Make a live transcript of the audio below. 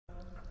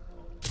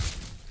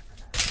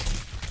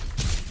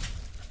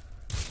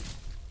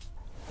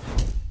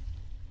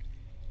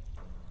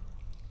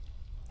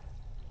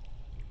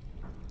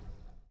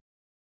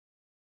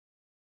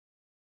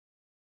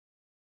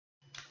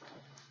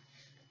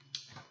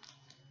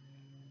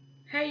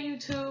Hey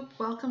YouTube,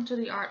 welcome to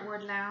the Art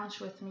Word Lounge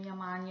with me,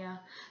 Amanya.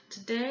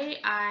 Today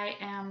I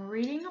am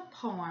reading a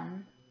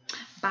poem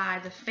by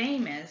the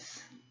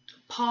famous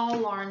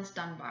Laurence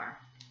Dunbar.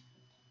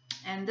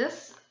 And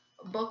this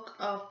book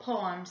of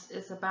poems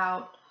is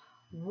about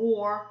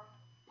war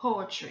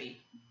poetry.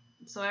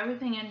 So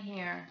everything in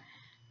here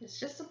is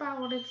just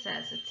about what it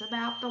says. It's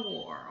about the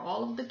war,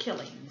 all of the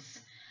killings.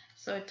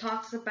 So it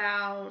talks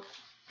about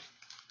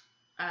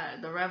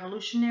the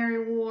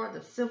Revolutionary War,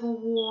 the Civil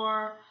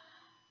War,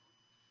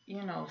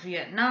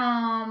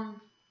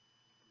 Vietnam.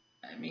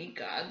 I mean,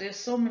 God, there's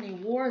so many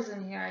wars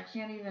in here, I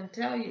can't even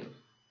tell you.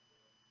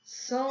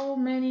 So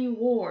many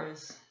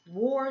wars.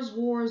 Wars,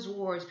 wars,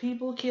 wars.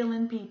 People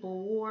killing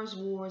people. Wars,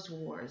 wars,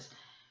 wars.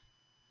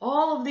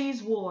 All of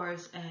these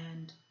wars,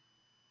 and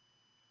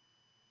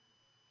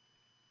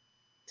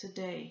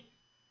today,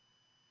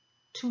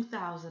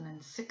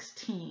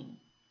 2016,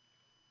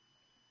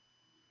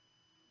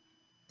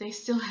 they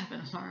still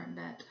haven't learned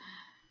that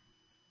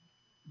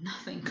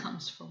nothing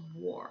comes from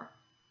war.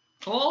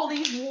 All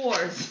these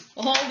wars,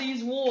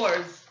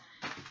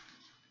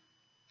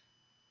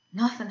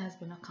 nothing has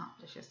been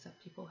accomplished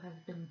except people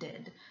have been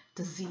dead,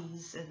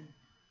 disease and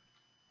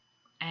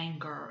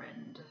anger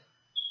and...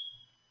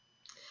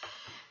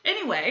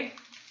 Anyway,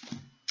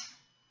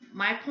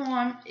 my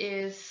poem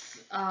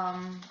is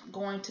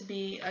going to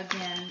be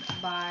again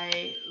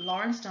by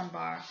Laurence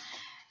Dunbar,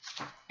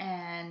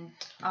 and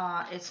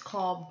it's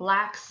called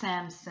Black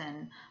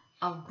Samson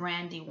of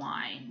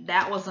Brandywine.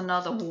 That was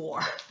another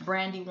war.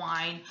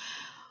 Brandywine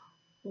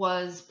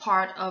was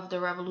part of the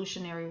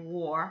Revolutionary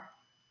War,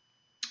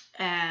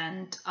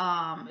 and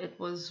it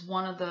was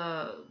one of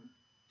the,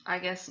 I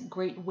guess,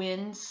 great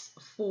wins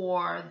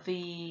for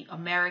the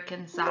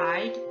American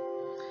side,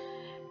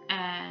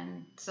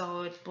 and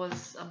so it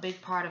was a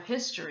big part of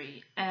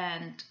history.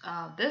 And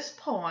this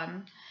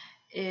poem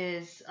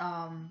is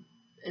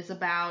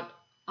about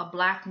a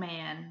black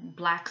man,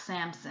 Black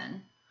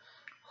Samson,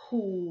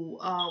 who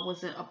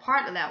was a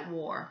part of that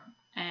war,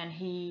 and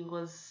he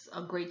was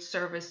a great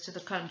service to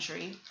the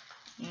country.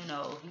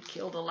 He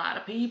killed a lot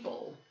of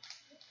people,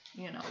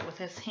 with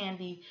his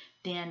handy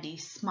dandy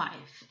Smythe,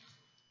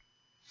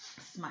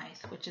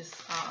 which is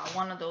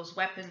one of those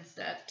weapons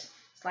that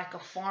it's like a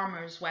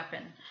farmer's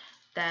weapon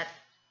that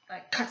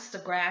like cuts the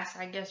grass,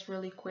 I guess,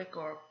 really quick,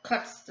 or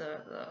cuts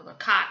the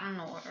cotton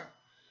or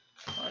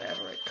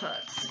whatever it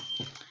cuts.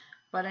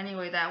 But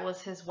anyway, that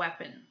was his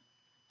weapon.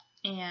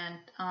 And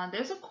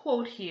there's a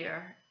quote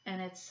here,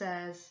 and it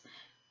says,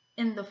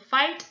 "In the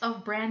fight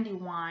of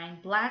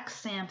Brandywine, Black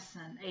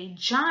Samson, a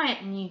giant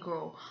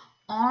Negro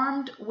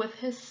armed with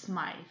his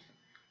Smythe,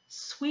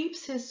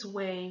 sweeps his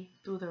way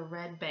through the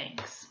red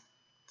banks."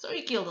 So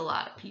he killed a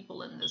lot of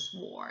people in this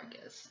war, I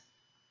guess.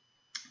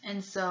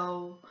 And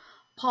so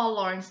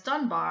Laurence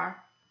Dunbar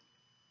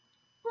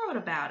wrote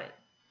about it.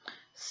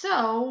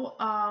 So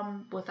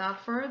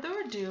without further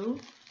ado,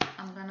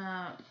 I'm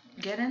gonna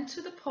get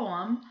into the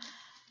poem.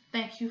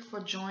 Thank you for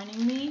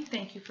joining me.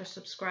 Thank you for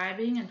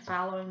subscribing and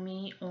following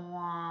me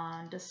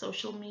on the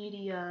social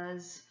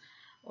medias.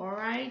 All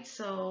right,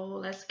 so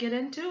let's get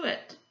into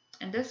it.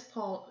 And this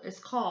poem is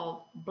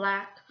called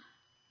Black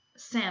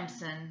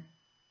Samson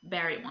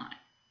Brandywine.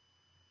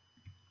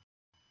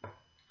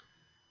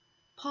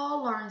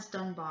 Laurence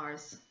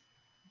Dunbar's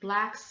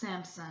Black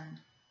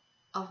Samson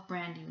of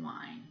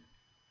Brandywine.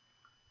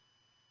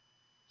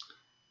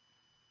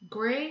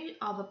 Gray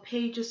are the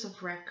pages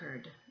of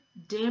record,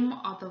 dim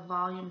are the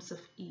volumes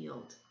of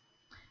Eld.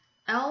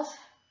 Else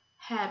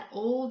had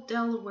old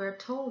Delaware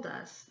told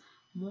us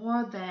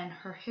more than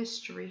her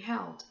history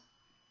held.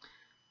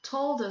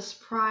 Told us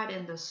pride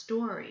in the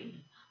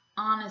story,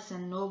 honest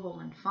and noble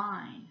and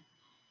fine.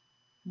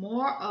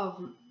 More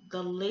of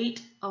the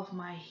late of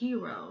my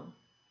hero,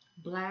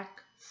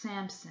 Black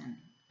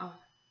Samson of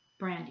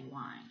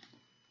Brandywine.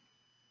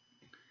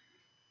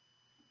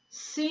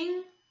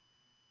 Sing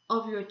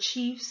of your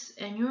chiefs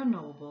and your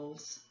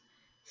nobles,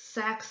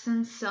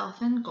 Saxon,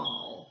 South, and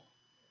Gaul.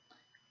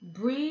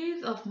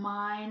 Breathe of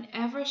mine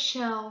ever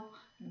shall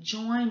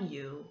join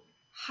you,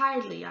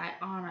 highly I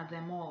honor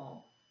them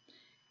all.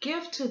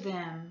 Give to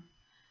them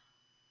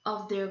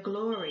of their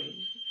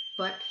glory,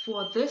 but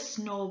for this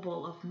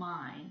noble of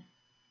mine,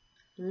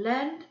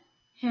 lend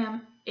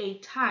him a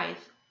tithe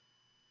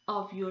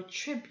of your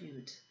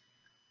tribute,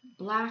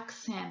 Black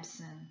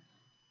Samson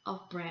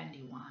of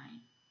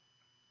Brandywine.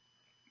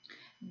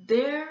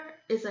 There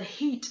is a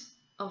heat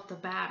of the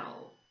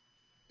battle,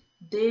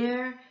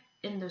 there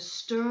in the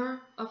stir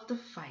of the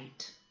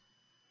fight,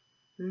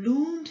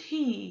 loomed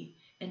he,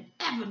 an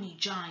ebony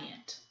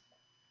giant,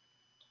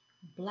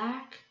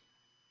 black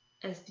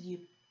as the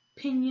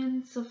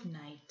pinions of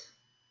night,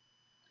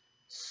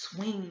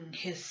 swinging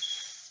his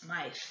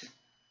Smythe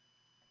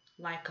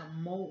like a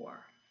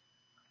mower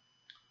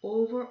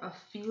over a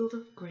field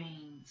of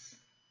grains,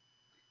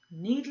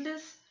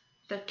 needless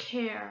the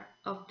care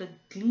of the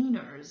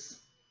gleaners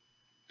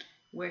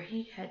where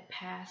he had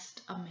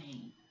passed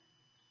amain.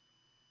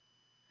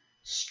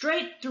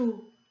 Straight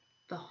through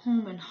the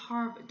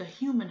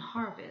human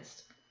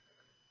harvest,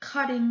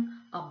 cutting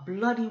a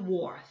bloody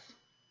worth.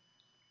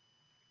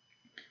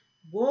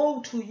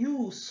 Woe to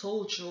you,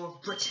 soldier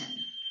of Britain!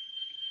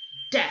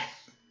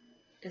 Death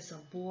is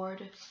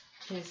aboard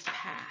his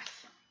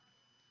path.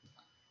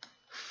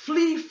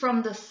 Flee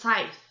from the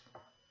scythe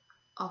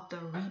of the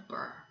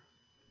reaper.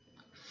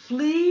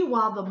 Flee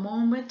while the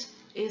moment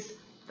is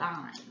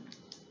thine.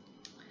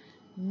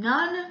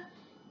 None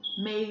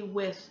may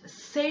with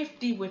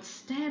safety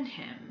withstand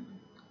him,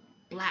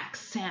 Black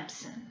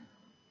Samson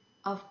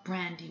of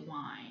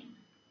Brandywine.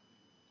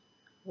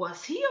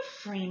 Was he a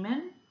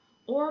freeman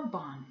or a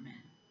bondman?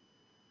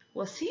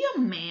 Was he a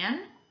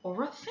man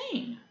or a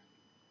thing?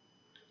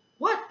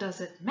 What does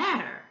it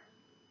matter?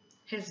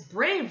 His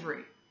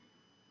bravery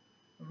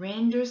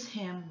renders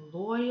him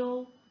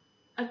loyal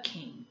a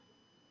king.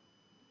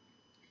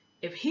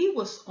 If he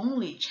was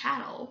only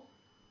chattel,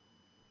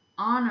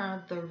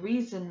 honor the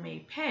reason may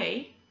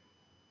pay.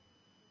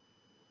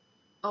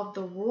 Of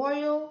the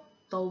loyal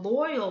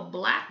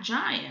black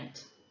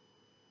giant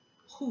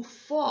who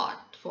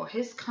fought for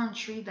his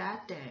country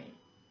that day.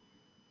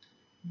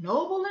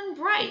 Noble and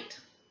bright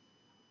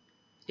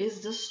is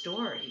the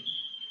story,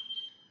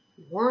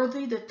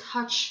 worthy the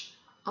touch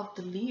of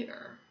the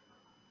leer.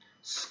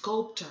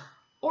 Sculptor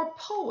or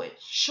poet,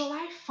 shall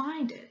I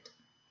find it?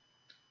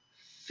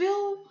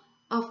 Fill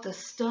of the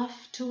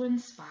stuff to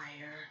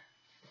inspire.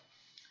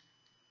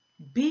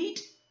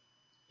 Beat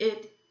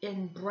it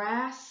in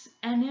brass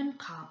and in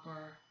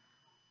copper.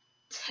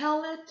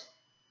 Tell it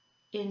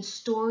in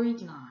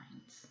storied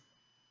lines,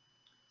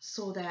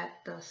 so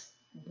that the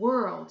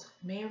world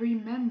may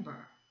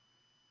remember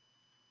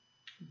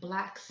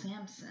Black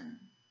Samson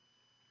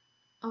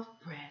of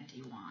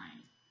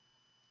Brandywine.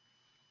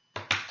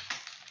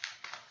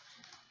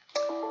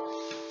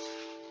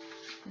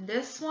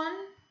 This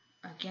one,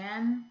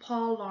 again,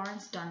 Paul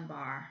Laurence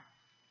Dunbar,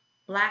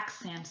 Black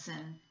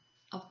Samson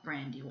of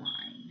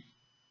Brandywine.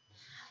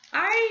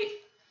 I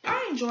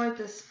enjoyed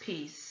this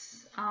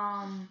piece.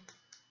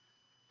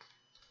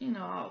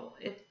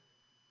 It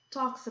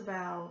talks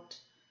about,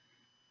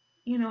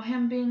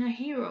 him being a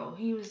hero.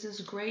 He was this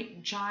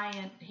great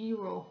giant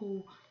hero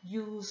who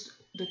used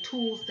the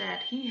tools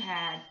that he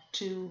had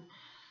to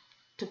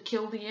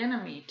kill the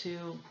enemy.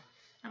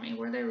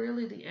 Were they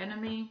really the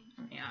enemy?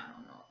 I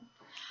don't know.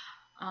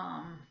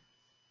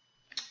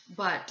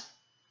 But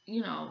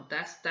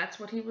that's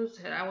what he was.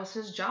 That was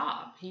his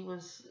job. He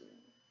was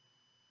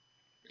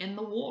in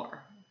the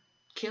war,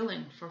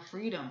 killing for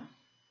freedom,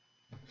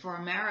 for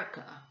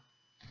America.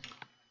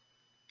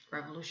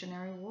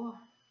 Revolutionary War,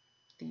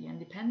 the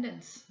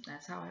independence.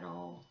 That's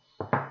how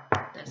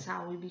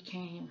we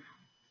became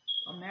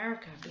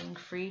America, being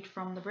freed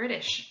from the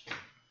British.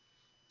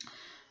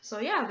 So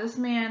yeah, this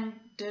man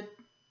did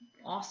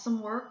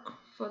awesome work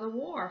for the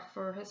war,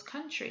 for his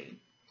country.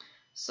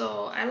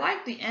 So I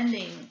like the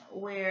ending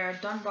where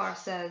Dunbar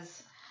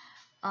says,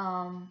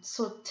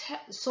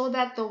 so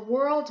that the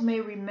world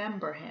may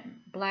remember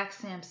him, Black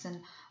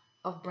Samson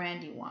of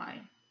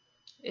Brandywine.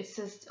 It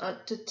says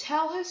to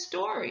tell his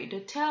story,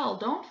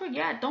 don't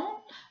forget, don't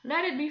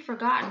let it be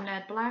forgotten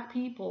that Black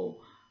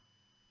people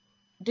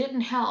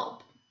didn't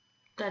help,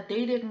 that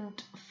they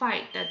didn't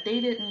fight, that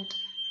they didn't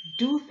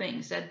do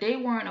things, that they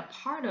weren't a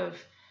part of,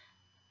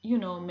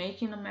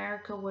 making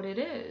America what it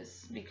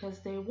is, because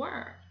they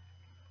were.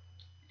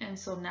 And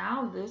so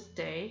now this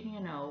day,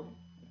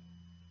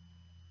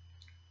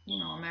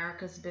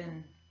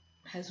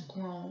 has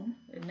grown,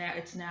 and now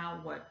it's now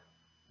what,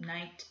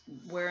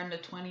 we're in the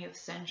 20th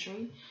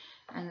century,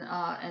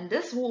 and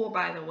this war,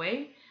 by the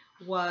way,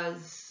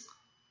 was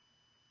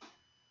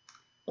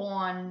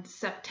on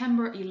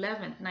September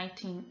 11th,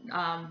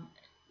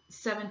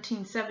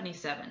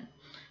 1777.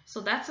 So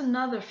that's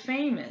another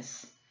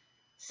famous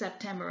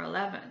September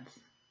 11th.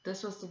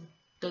 This was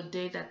the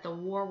day that the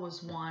war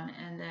was won,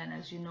 and then,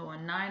 as you know,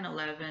 on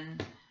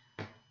 9/11,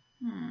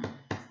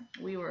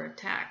 we were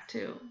attacked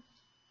too.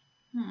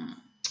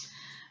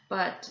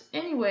 But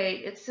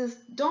anyway, it says,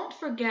 don't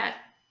forget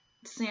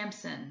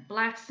Samson,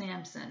 Black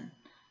Samson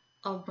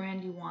of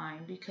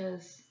Brandywine,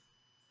 because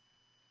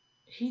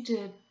he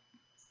did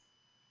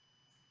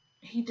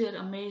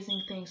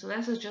amazing things. So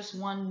this is just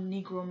one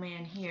Negro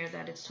man here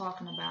that it's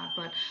talking about.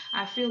 But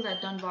I feel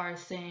that Dunbar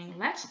is saying,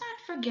 let's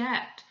not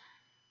forget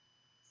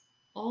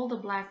all the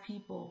Black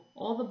people,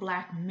 all the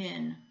Black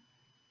men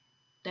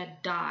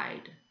that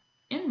died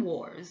in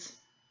wars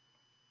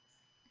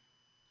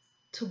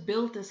to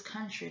build this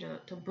country,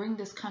 to bring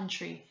this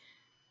country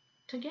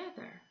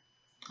together.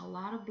 A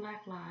lot of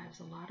Black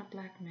lives, a lot of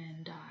Black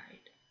men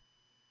died.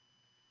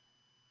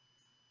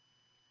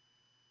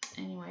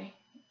 Anyway,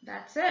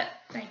 that's it.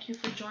 Thank you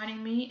for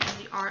joining me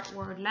in the Art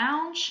Word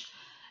Lounge.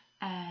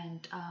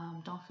 And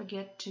don't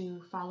forget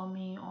to follow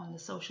me on the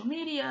social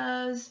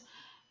medias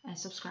and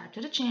subscribe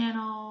to the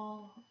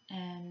channel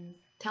and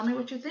tell me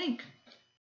what you think.